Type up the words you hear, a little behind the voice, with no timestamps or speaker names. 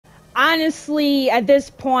Honestly, at this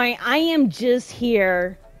point, I am just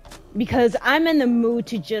here because I'm in the mood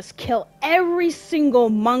to just kill every single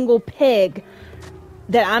Mongol pig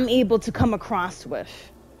that I'm able to come across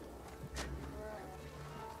with.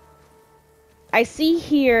 I see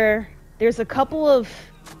here there's a couple of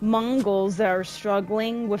Mongols that are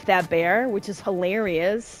struggling with that bear, which is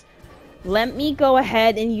hilarious. Let me go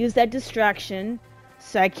ahead and use that distraction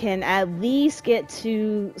so I can at least get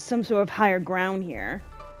to some sort of higher ground here.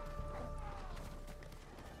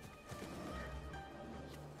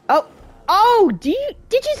 Oh, did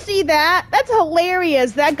you see that? That's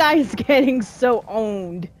hilarious. That guy is getting so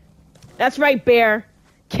owned. That's right, bear.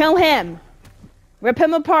 Kill him. Rip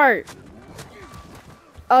him apart.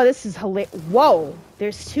 Oh, this is hilarious. Whoa,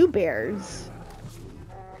 there's two bears.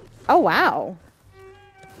 Oh, wow.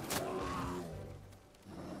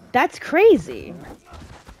 That's crazy.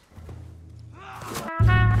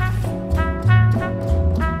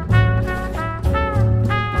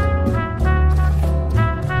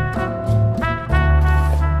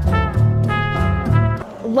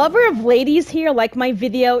 Lover of ladies here, like my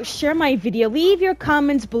video, share my video, leave your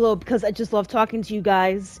comments below because I just love talking to you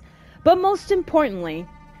guys. But most importantly,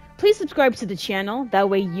 please subscribe to the channel. That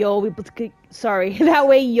way you'll be able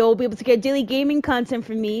to get daily gaming content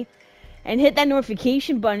from me, and hit that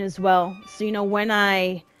notification button as well, so you know when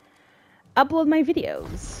I upload my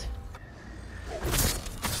videos.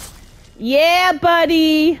 Yeah,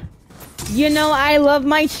 buddy. You know I love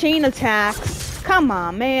my chain attacks. Come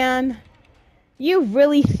on, man. You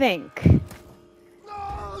really think...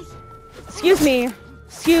 Excuse me,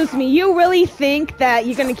 you really think that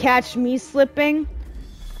you're gonna catch me slipping?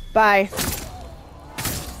 Bye.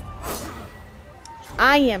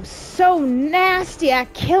 I am so nasty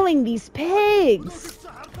at killing these pigs!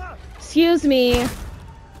 Excuse me.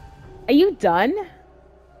 Are you done?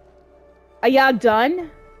 Are y'all done?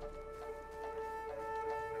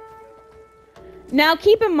 Now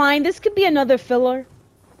keep in mind, this could be another filler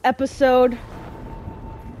episode,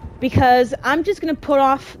 because I'm just gonna put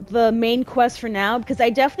off the main quest for now, because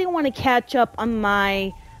I definitely want to catch up on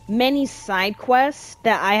my many side quests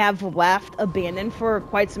that I have left abandoned for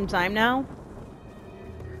quite some time now.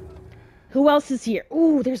 Who else is here?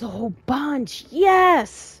 Ooh, there's a whole bunch.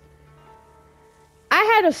 Yes! I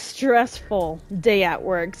had a stressful day at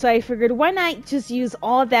work, so I figured why not just use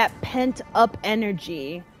all that pent up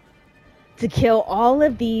energy to kill all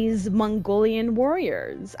of these Mongolian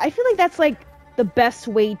warriors. I feel like that's like the best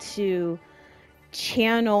way to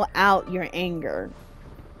channel out your anger,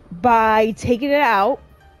 by taking it out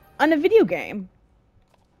on a video game.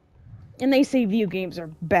 And they say video games are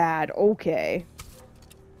bad. Okay.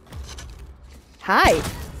 Hi.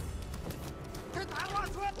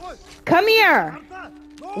 Come here.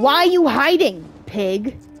 Why are you hiding,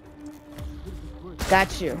 pig?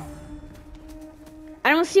 Got you.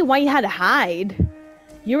 I don't see why you had to hide.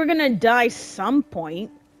 You were gonna die some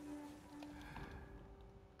point.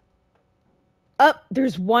 Up,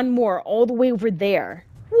 there's one more all the way over there.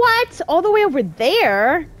 What? All the way over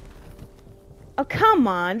there? Oh, come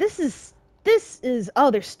on. This is, oh,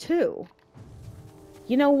 there's two.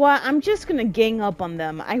 You know what? I'm just gonna gang up on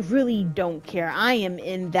them. I really don't care. I am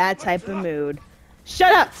in that type of mood.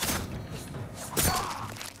 Shut up!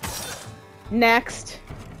 Next.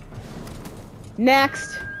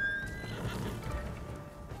 Next.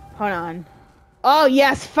 Hold on. Oh,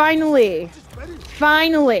 yes, finally.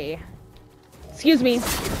 Finally. Excuse me.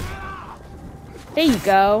 There you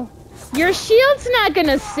go. Your shield's not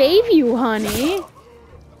gonna save you, honey.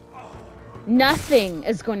 Nothing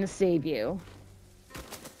is going to save you.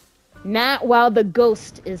 Not while the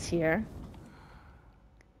ghost is here.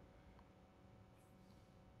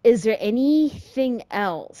 Is there anything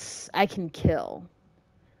else I can kill?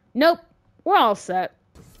 Nope. We're all set.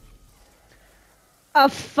 A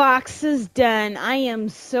fox's den. I am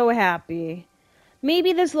so happy.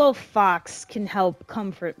 Maybe this little fox can help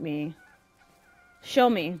comfort me. Show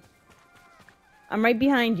me. I'm right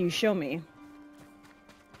behind you. Show me.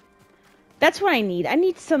 That's what I need. I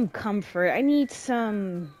need some comfort. I need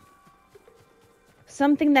something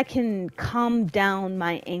that can calm down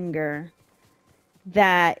my anger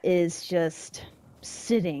that is just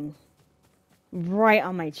sitting right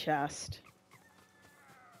on my chest.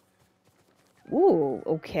 Ooh,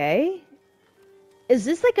 okay. Is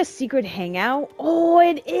this like a secret hangout? Oh,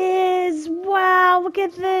 it is! Wow, look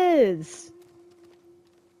at this!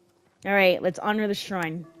 Alright, let's honor the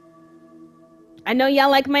shrine. I know y'all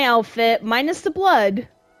like my outfit, minus the blood,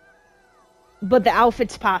 but the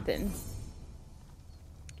outfit's poppin'.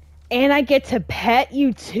 And I get to pet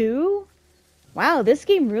you too? Wow, this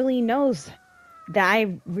game really knows that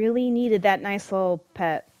I really needed that nice little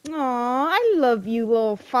pet. Aw, I love you,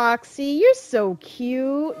 little Foxy. You're so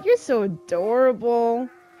cute. You're so adorable.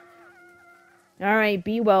 Alright,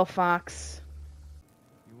 be well, Fox.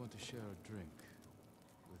 You want to share a drink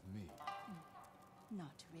with me?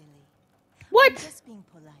 Not really. I'm What? just being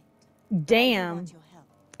polite. But I do Damn. want your help.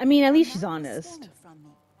 I mean, at The least she's map was honest. stolen from me.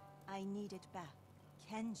 I need it back.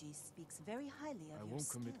 Kenji speaks very highly of I your won't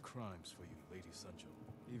skill. commit crimes for you, Lady Sanjo,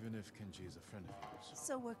 even if Kenji is a friend of yours.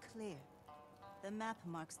 So we're clear. The map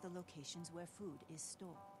marks the locations where food is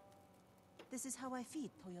stored. This is how I feed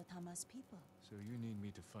Toyotama's people. So you need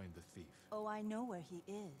me to find the thief. Oh, I know where he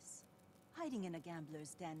is. Hiding in a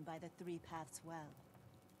gambler's den by the Three Paths Well.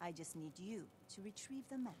 I just need you to retrieve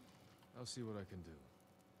the map. I'll see what I can do.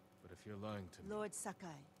 But if you're lying to me... Lord Sakai,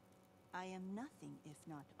 I am nothing if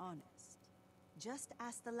not honest. Just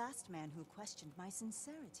ask the last man who questioned my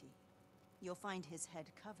sincerity. You'll find his head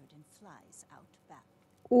covered in flies out back.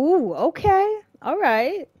 Ooh, okay.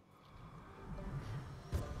 Alright.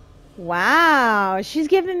 Wow, she's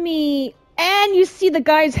giving me... And you see the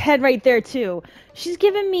guy's head right there, too. She's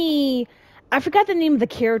giving me... I forgot the name of the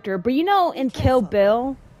character, but you know in Kill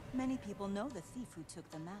Bill... Many people know the thief who took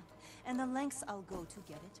the map, and the lengths I'll go to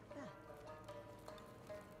get it back.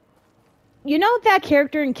 You know that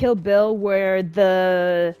character in Kill Bill where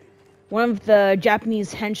one of the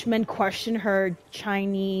Japanese henchmen questioned her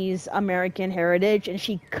Chinese American heritage and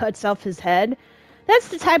she cuts off his head? That's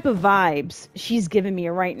the type of vibes she's giving me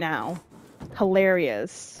right now.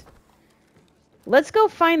 Hilarious. Let's go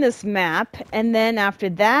find this map, and then after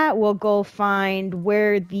that, we'll go find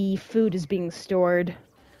where the food is being stored.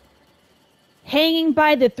 Hanging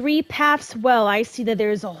by the Three Paths Well, I see that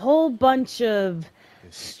there's a whole bunch of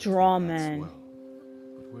straw men. Well.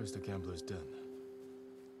 But where's the gambler's den?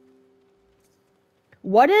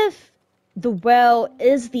 What if the well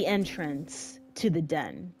is the entrance to the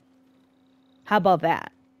den? How about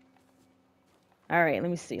that? Alright, let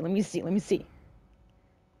me see.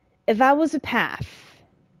 If I was a path,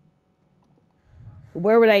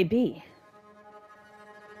 where would I be?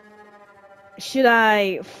 Should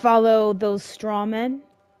I follow those straw men?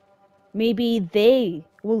 Maybe they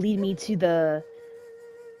will lead me to the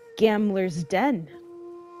gambler's den.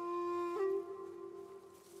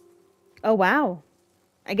 Oh wow.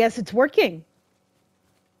 I guess it's working.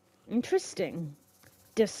 Interesting.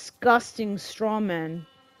 Disgusting straw men.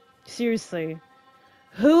 Seriously.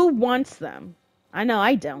 Who wants them? I know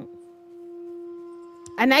I don't.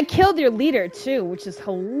 And I killed their leader too, which is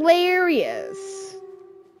hilarious.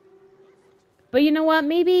 But you know what?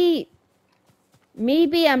 Maybe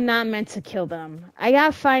I'm not meant to kill them. I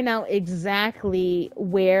gotta find out exactly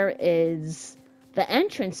where is the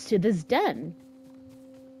entrance to this den.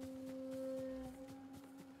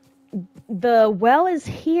 The well is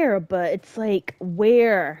here, but it's like,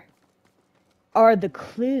 where are the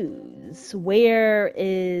clues?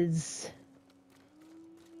 Where's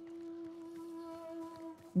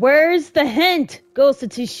the hint, Ghost of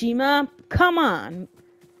Tsushima? Come on.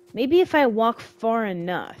 Maybe if I walk far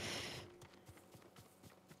enough.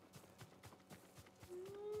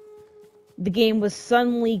 The game will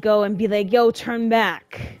suddenly go and be like, yo, turn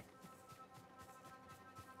back.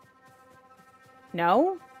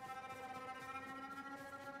 No?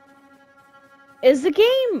 Is the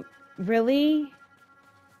game really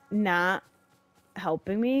not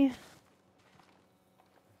helping me?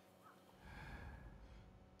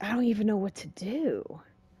 I don't even know what to do.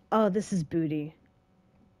 Oh, this is booty.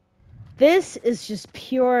 This is just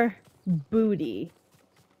pure booty.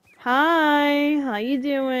 Hi, how you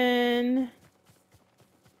doing?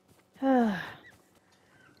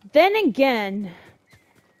 Then again,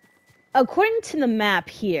 according to the map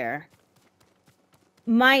here,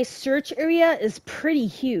 my search area is pretty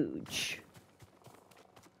huge.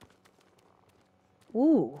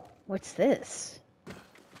 Ooh, what's this?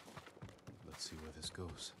 Let's see where this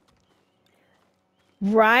goes.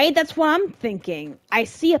 Right? That's what I'm thinking. I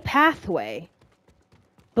see a pathway.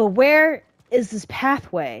 But where is this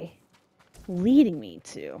pathway leading me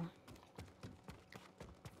to?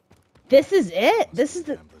 This is it? This is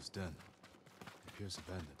the... gambler's den. It appears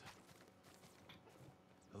abandoned.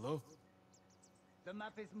 Hello? The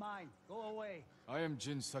map is mine. Go away. I am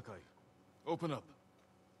Jin Sakai. Open up.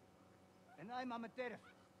 And I'm Amaterasu,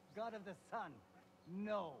 god of the sun.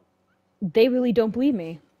 No. They really don't believe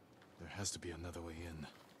me. There has to be another way in.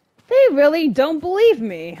 They really don't believe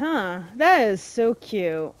me, huh? That is so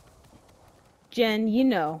cute. Jen, you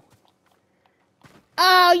know.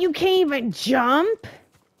 Oh, you can't even jump?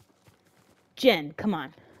 Jen, come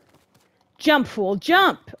on. Jump, fool,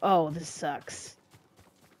 jump! Oh, this sucks.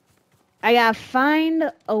 I gotta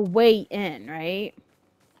find a way in, right?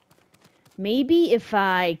 Maybe if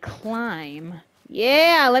I climb.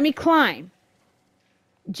 Yeah, let me climb.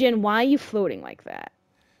 Jin, why are you floating like that?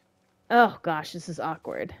 Oh gosh, this is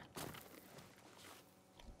awkward.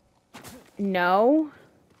 No.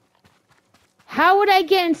 How would I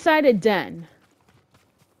get inside a den?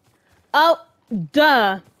 Oh,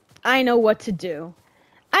 duh. I know what to do.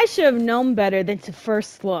 I should have known better than to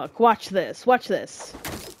first look. Watch this. Watch this.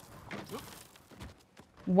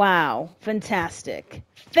 Wow. Fantastic.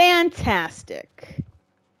 Fantastic.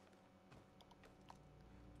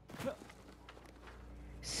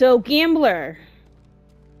 So, gambler.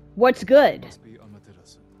 What's good? Must be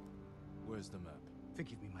Amaterasu. Where's the map?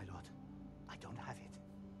 Forgive me, my lord. I don't have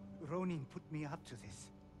it. Ronin put me up to this.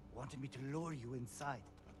 Wanted me to lure you inside.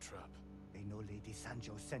 A trap. They know Lady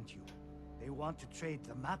Sanjo sent you. They want to trade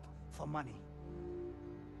the map for money.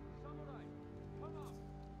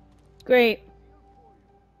 Great.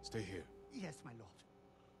 Stay here. Yes, my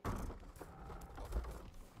lord.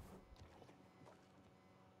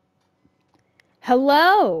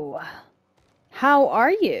 Hello. How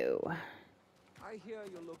are you? I hear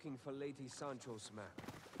you're looking for Lady Sancho's map.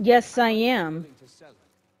 Yes, I am. Willing to sell it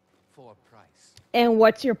for a price. And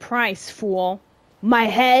what's your price, fool? My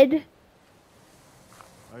head?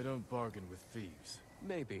 I don't bargain with thieves.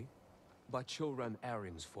 Maybe, but you'll run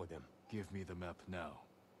errands for them. Give me the map now,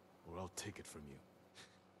 or I'll take it from you.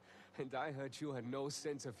 And I heard you had no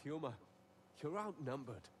sense of humor. You're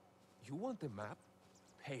outnumbered. You want the map?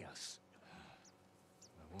 Pay us.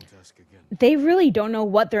 I won't ask again. They really don't know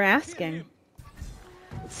what they're asking.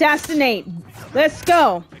 Assassinate. Let's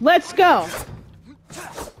go. Let's go.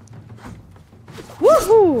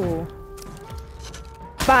 Woohoo.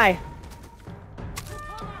 Bye.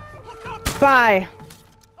 Bye.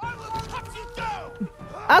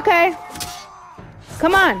 Okay.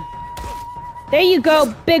 Come on. There you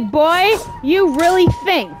go, big boy. You really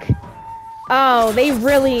think. Oh, they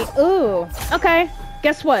really... Ooh. Okay.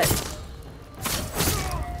 Guess what?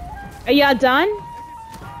 Are y'all done?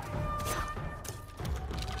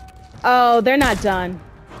 Oh, they're not done.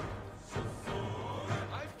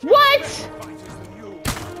 What?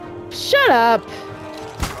 Shut up.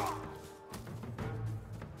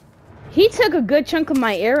 He took a good chunk of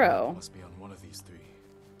my arrow. Must be on one of these three.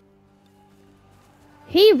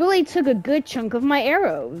 He really took a good chunk of my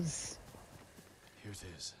arrows. Here's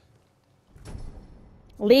his.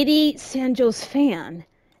 Lady Sanjo's fan.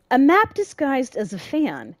 A map disguised as a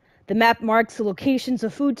fan. The map marks the locations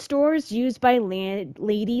of food stores used by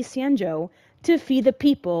Lady Sanjo to feed the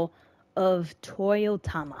people of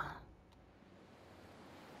Toyotama.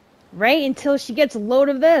 Right until she gets a load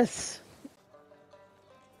of this.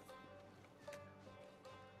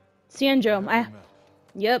 Sanjo,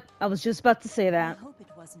 Yep, I was just about to say I that. hope it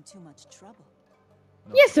wasn't too much trouble.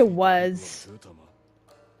 Not Yes, it the people was. of Toyotama.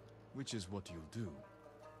 Which is what you'll do.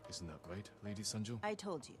 Isn't that right, Lady Sanjo? I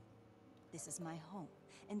told you. This is my home,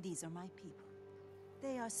 and these are my people.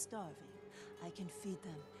 They are starving. I can feed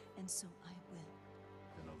them, and so I will.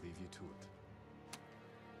 Then I'll leave you to it.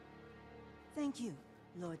 Thank you,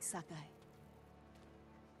 Lord Sakai.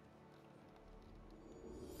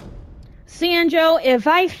 Sanjo, if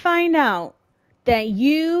I find out that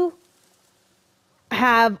you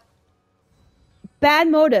have bad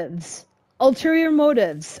motives, ulterior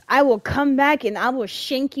motives, I will come back and I will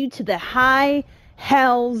shank you to the high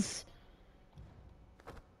hells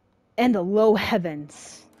and the low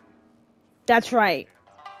heavens. That's right.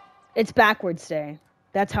 It's backwards day.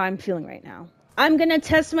 That's how I'm feeling right now. I'm gonna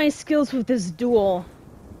test my skills with this duel.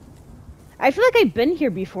 I feel like I've been here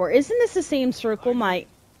before. Isn't this the same circle my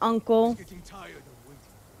uncle?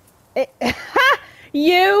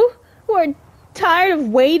 You who are tired of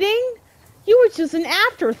waiting? You were just an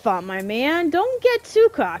afterthought, my man. Don't get too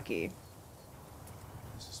cocky.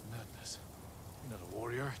 This is madness. You're not a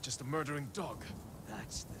warrior, just a murdering dog.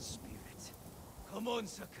 That's the spirit. Come on,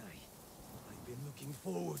 Sakai. I've been looking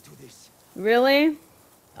forward to this. Really?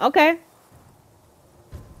 Okay.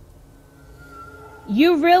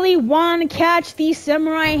 You really want to catch these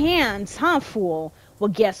samurai hands, huh, fool? Well,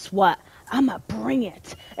 guess what? I'ma bring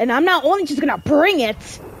it. And I'm not only just gonna bring it,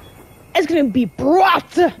 it's gonna be brought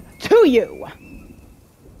to you.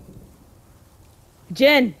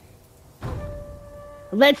 Jin.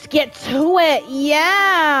 Let's get to it.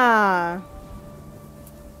 Yeah.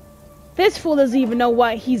 This fool doesn't even know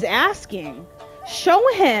what he's asking. Show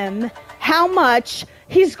him how much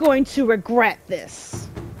he's going to regret this.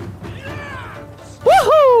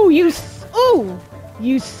 Woohoo!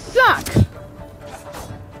 You suck.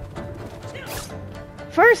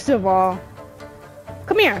 First of all,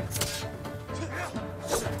 come here.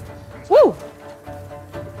 Woo!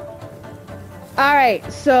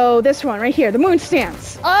 Alright, so this one right here, the moon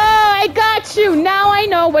stance. Oh, I got you! Now I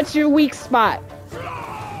know what's your weak spot.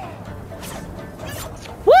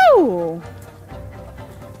 Woo!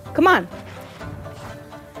 Come on.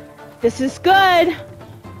 This is good.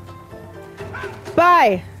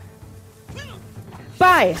 Bye.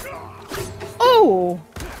 Bye. Oh!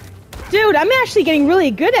 Dude, I'm actually getting really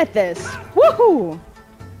good at this. Woohoo!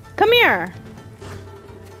 Come here.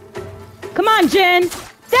 Come on, Jin.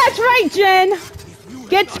 That's right, Jin.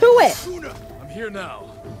 Get to it. I'm here now.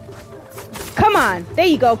 Come on. There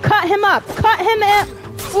you go. Cut him up. Cut him up.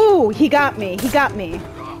 Ooh, he got me. He got me.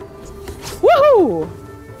 Woohoo!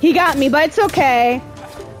 He got me, but it's okay.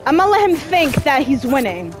 I'm gonna let him think that he's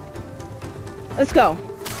winning. Let's go.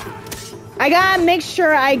 I gotta make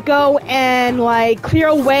sure I go and, like, clear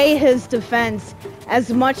away his defense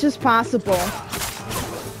as much as possible.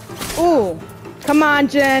 Ooh. Come on,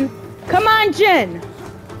 Jin. Come on, Jin.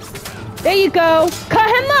 There you go.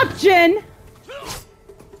 Cut him up, Jin.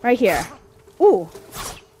 Right here. Ooh.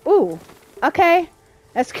 Ooh. Okay.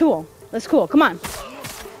 That's cool. That's cool. Come on.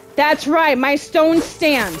 That's right. My stone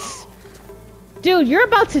stance. Dude, you're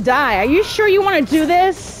about to die. Are you sure you want to do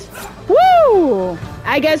this? Woo!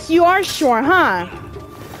 I guess you are sure, huh?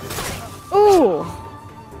 Ooh.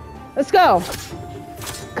 Let's go.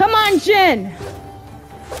 Come on, Jin.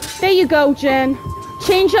 There you go, Jin.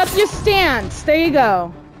 Change up your stance. There you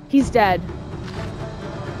go. He's dead.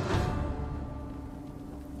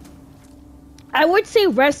 I would say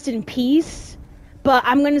rest in peace, but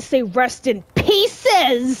I'm gonna say rest in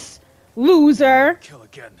pieces, loser. Kill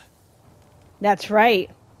again. That's right.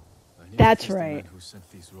 That's right. The man who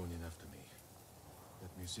sent these Ronin after me. That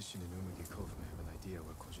musician in Umagi Cove may have an idea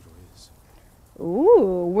where Kojiro is.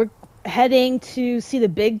 Ooh, we're heading to see the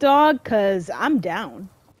big dog, cause I'm down.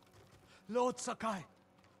 Lord Sakai,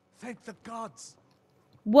 thank the gods.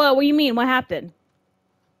 What do you mean? What happened?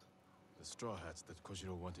 The Straw Hats that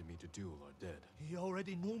Kojiro wanted me to duel are dead. He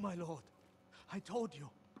already knew, my lord. I told you,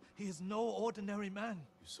 he is no ordinary man.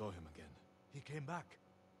 You saw him again. He came back,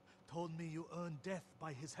 told me you earned death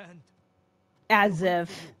by his hand. As He'll wait if.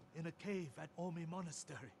 for you in a cave at Omi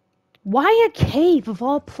Monastery. Why a cave of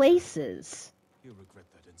all places? He'll regret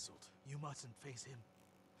that insult. You mustn't face him.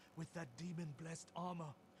 With that demon-blessed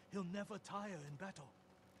armor, he'll never tire in battle.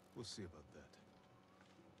 We'll see about that.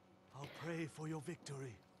 I'll pray for your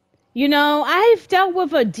victory. You know, I've dealt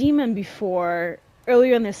with a demon before,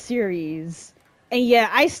 earlier in the series, and yet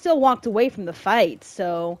I still walked away from the fight,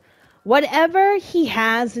 so whatever he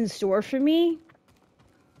has in store for me,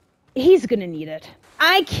 he's gonna need it.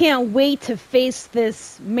 I can't wait to face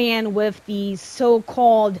this man with the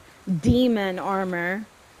so-called demon armor.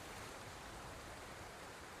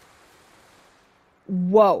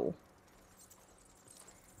 Whoa.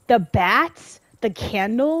 The bats, the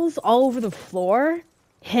candles all over the floor,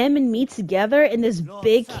 him and me together in this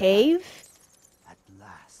big cave. At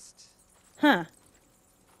last. Huh.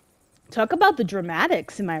 Talk about the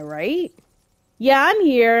dramatics, am I right? Yeah, I'm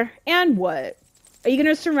here. And what? Are you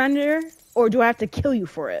gonna surrender? Or do I have to kill you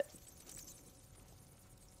for it?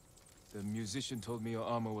 The musician told me your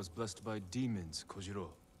armor was blessed by demons, Kojiro.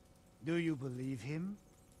 Do you believe him?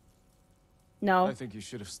 No. I think you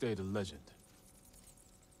should have stayed a legend.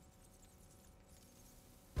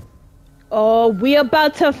 Oh, we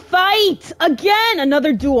about to fight! Again!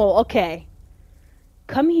 Another duel. Okay.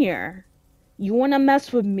 Come here. You wanna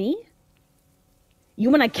mess with me? You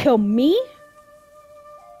wanna kill me?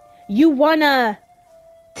 You wanna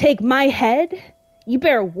take my head? You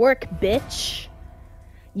better work, bitch.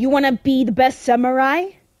 You wanna be the best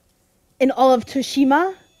samurai in all of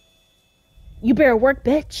Tsushima? You better work,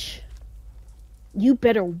 bitch. You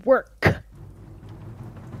better work.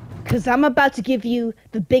 'Cause I'm about to give you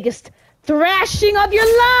the biggest thrashing of your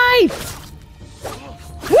life!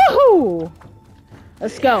 Woohoo!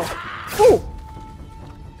 Let's go. Ooh.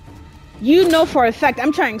 You know for a fact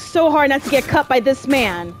I'm trying so hard not to get cut by this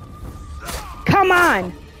man. Come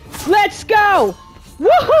on! Let's go!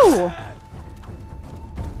 Woohoo!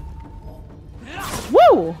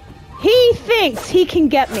 Woo! He thinks he can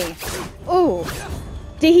get me. Ooh.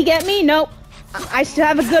 Did he get me? Nope. I still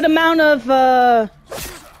have a good amount of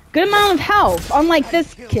health, unlike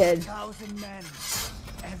this kid.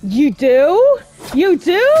 You do? You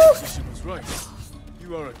do? She was right.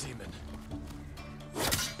 You are a demon.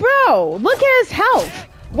 Bro, look at his health.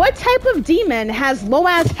 What type of demon has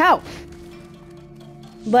low-ass health?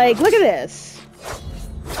 Like, look at this.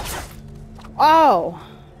 Oh.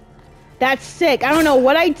 That's sick. I don't know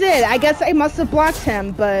what I did. I guess I must have blocked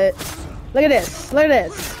him, but look at this. Look at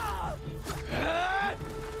this.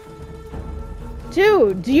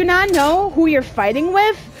 Dude, do you not know who you're fighting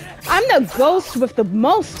with? I'm the ghost with the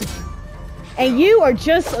most. And you are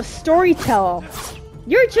just a storyteller.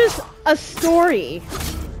 You're just a story.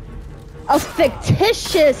 A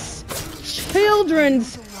fictitious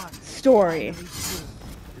children's story.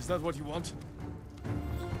 Is that what you want?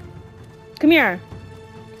 Come here.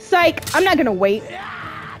 Psych, I'm not gonna wait.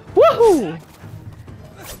 Woohoo!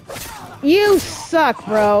 You suck,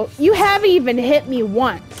 bro. You haven't even hit me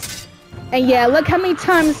once. And yeah, look how many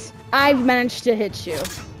times I've managed to hit you.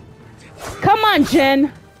 Come on,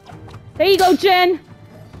 Jin. There you go, Jin.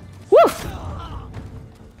 Woo!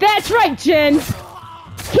 That's right, Jin.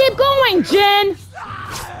 Keep going, Jin.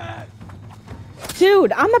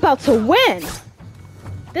 Dude, I'm about to win.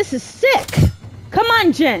 This is sick. Come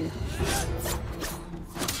on, Jin.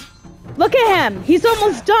 Look at him. He's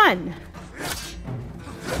almost done.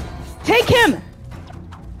 Take him.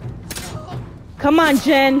 Come on,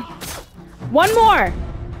 Jin. One more.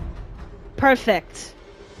 Perfect.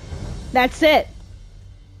 That's it.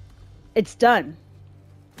 It's done.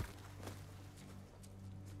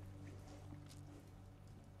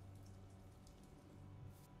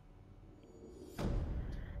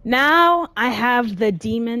 Now I have the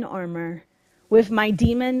demon armor with my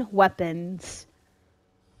demon weapons.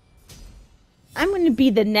 I'm going to be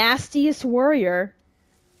the nastiest warrior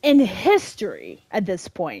in history at this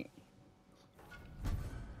point.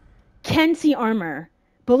 Kenzie armor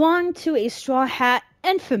belonged to a straw hat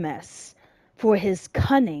infamous for his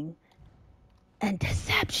cunning and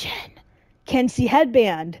deception. Kenzie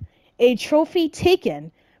headband, a trophy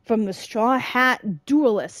taken from the straw hat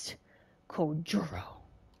duelist Kojuro.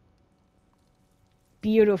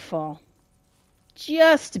 Beautiful.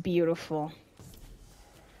 Just beautiful.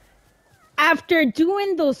 After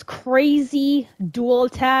doing those crazy duel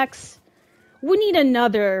attacks, we need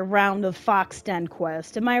another round of Fox Den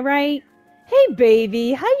quest, am I right? Hey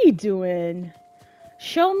baby, how you doing?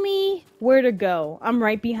 Show me where to go. I'm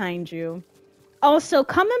right behind you. Also,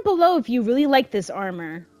 comment below if you really like this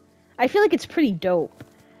armor. I feel like it's pretty dope.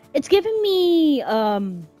 It's giving me,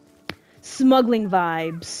 smuggling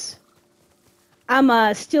vibes.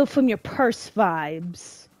 I'm, steal from your purse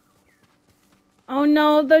vibes. Oh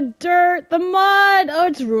no, the dirt, the mud! Oh,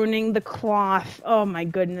 it's ruining the cloth. Oh my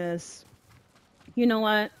goodness. You know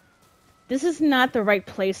what? This is not the right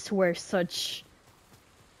place to wear such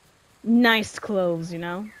nice clothes, you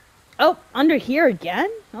know? Oh, under here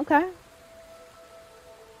again? Okay.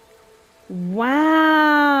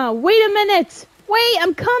 Wow. Wait a minute. Wait,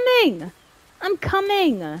 I'm coming. I'm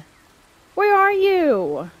coming. Where are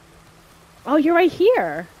you? Oh, you're right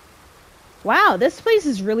here. Wow, this place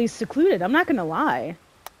is really secluded. I'm not gonna lie.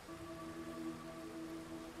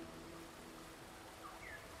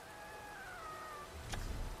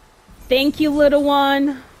 Thank you, little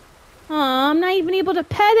one. Aw, I'm not even able to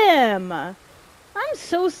pet him. I'm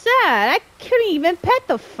so sad. I couldn't even pet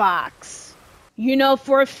the fox. You know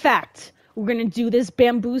for a fact, we're gonna do this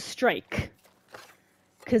bamboo strike.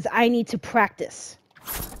 Because I need to practice.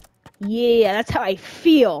 Yeah, that's how I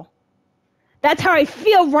feel. That's how I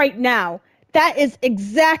feel right now. That is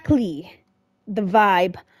exactly the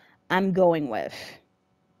vibe I'm going with.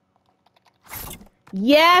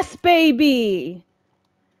 Yes, baby!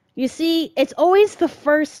 You see, it's always the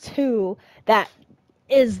first two that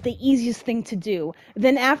is the easiest thing to do.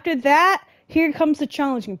 Then after that, here comes the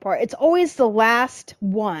challenging part. It's always the last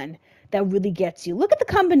one that really gets you. Look at the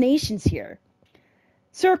combinations here.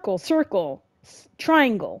 Circle, circle,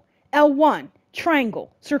 triangle, L1,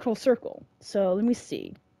 triangle, circle, circle. So let me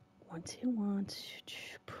see. 1, 2, 1, 2,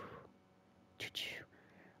 2, 2.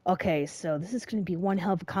 Okay, so this is going to be one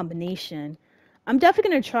hell of a combination. I'm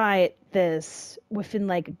definitely going to try this within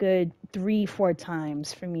like a good 3-4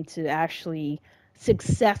 times for me to actually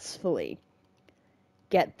successfully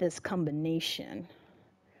get this combination.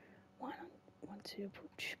 1, 2.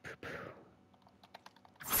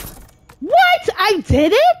 What? I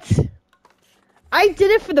did it? I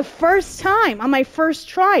did it for the first time on my first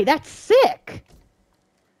try. That's sick.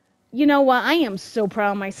 You know what? I am so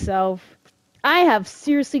proud of myself. I have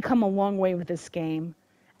seriously come a long way with this game.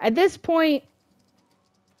 At this point,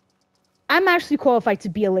 I'm actually qualified to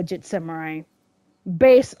be a legit samurai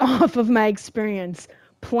based off of my experience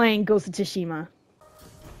playing Ghost of Tsushima.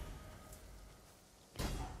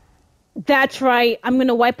 That's right. I'm going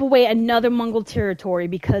to wipe away another Mongol territory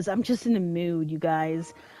because I'm just in the mood, you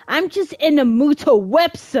guys. I'm just in the mood to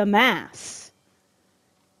whip some ass.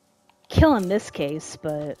 Kill in this case,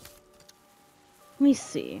 but let me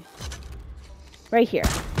see. Right here.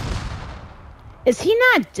 Is he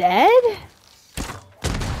not dead?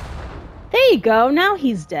 There you go. Now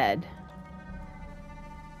he's dead.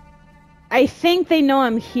 I think they know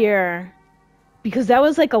I'm here Because that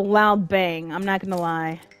was like a loud bang, I'm not gonna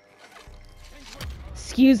lie.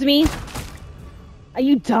 Excuse me? Are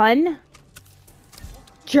you done?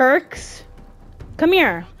 Jerks? Come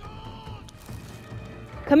here.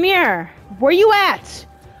 Come here. Where you at?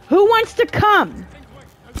 Who wants to come?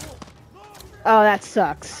 Oh, that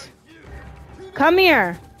sucks. Come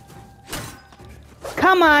here.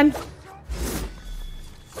 Come on.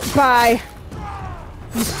 Bye.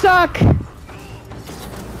 You suck.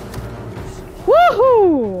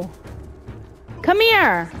 Woohoo! Come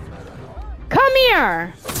here. Come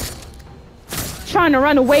here. Trying to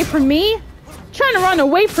run away from me? Trying to run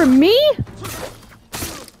away from me?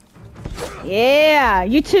 Yeah,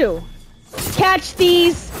 you too. Catch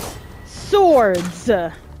these swords.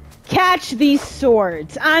 Catch these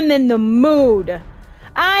swords. I'm in the mood.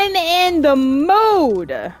 I'm in the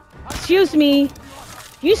mood. Excuse me.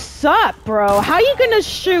 You suck, bro. How you gonna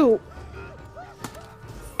shoot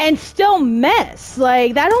and still miss?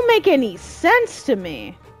 Like, that don't make any sense to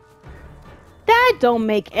me. That don't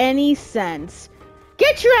make any sense.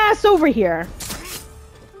 Get your ass over here.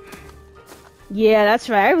 Yeah, that's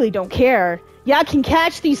right. I really don't care. Y'all can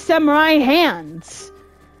catch these samurai hands.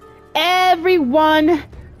 Everyone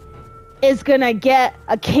is gonna get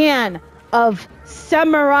a can of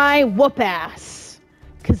samurai whoop ass.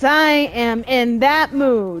 Cause I am in that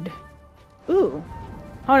mood. Ooh.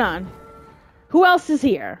 Hold on. Who else is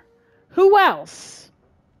here? Who else?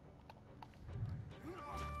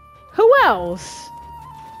 Who else?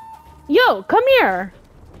 Yo, come here.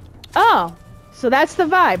 Oh, so that's the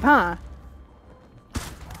vibe, huh?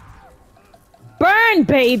 Burn,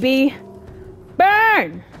 baby!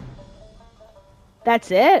 Burn! That's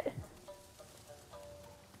it?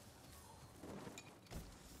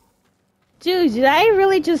 Dude, did I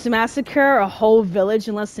really just massacre a whole village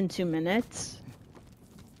in less than 2 minutes?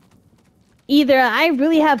 Either I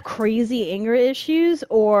really have crazy anger issues,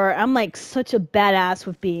 or I'm like such a badass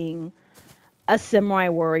with being a samurai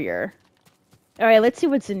warrior. Alright, let's see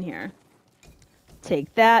what's in here.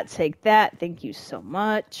 Take that, thank you so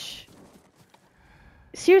much.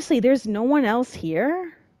 Seriously, there's no one else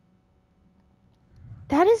here?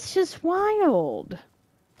 That is just wild.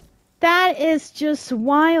 That is just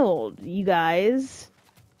wild, you guys.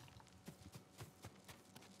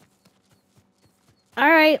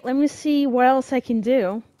 Alright, let me see what else I can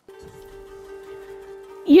do.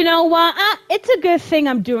 You know what? It's a good thing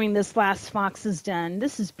I'm doing this Last Fox's Den.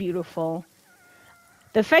 This is beautiful.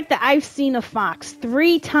 The fact that I've seen a fox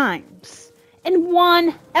 3 times in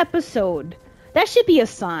 1 episode. That should be a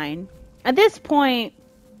sign. At this point,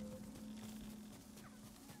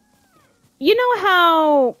 you know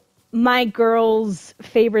how my girl's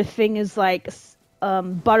favorite thing is like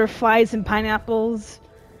butterflies and pineapples?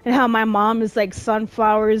 And how my mom is like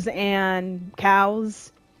sunflowers and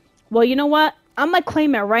cows? Well, you know what? I'm gonna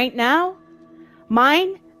claim it right now.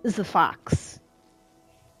 Mine is the fox.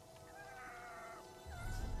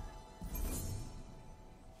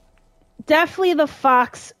 Definitely the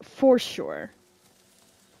fox for sure.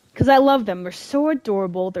 Because I love them. They're so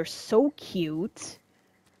adorable. They're so cute.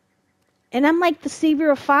 And I'm like the savior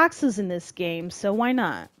of foxes in this game, so why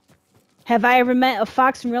not? Have I ever met a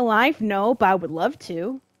fox in real life? No, but I would love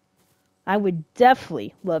to. I would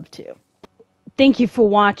definitely love to. Thank you for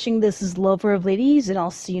watching. This is Lover of Ladies, and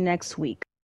I'll see you next week.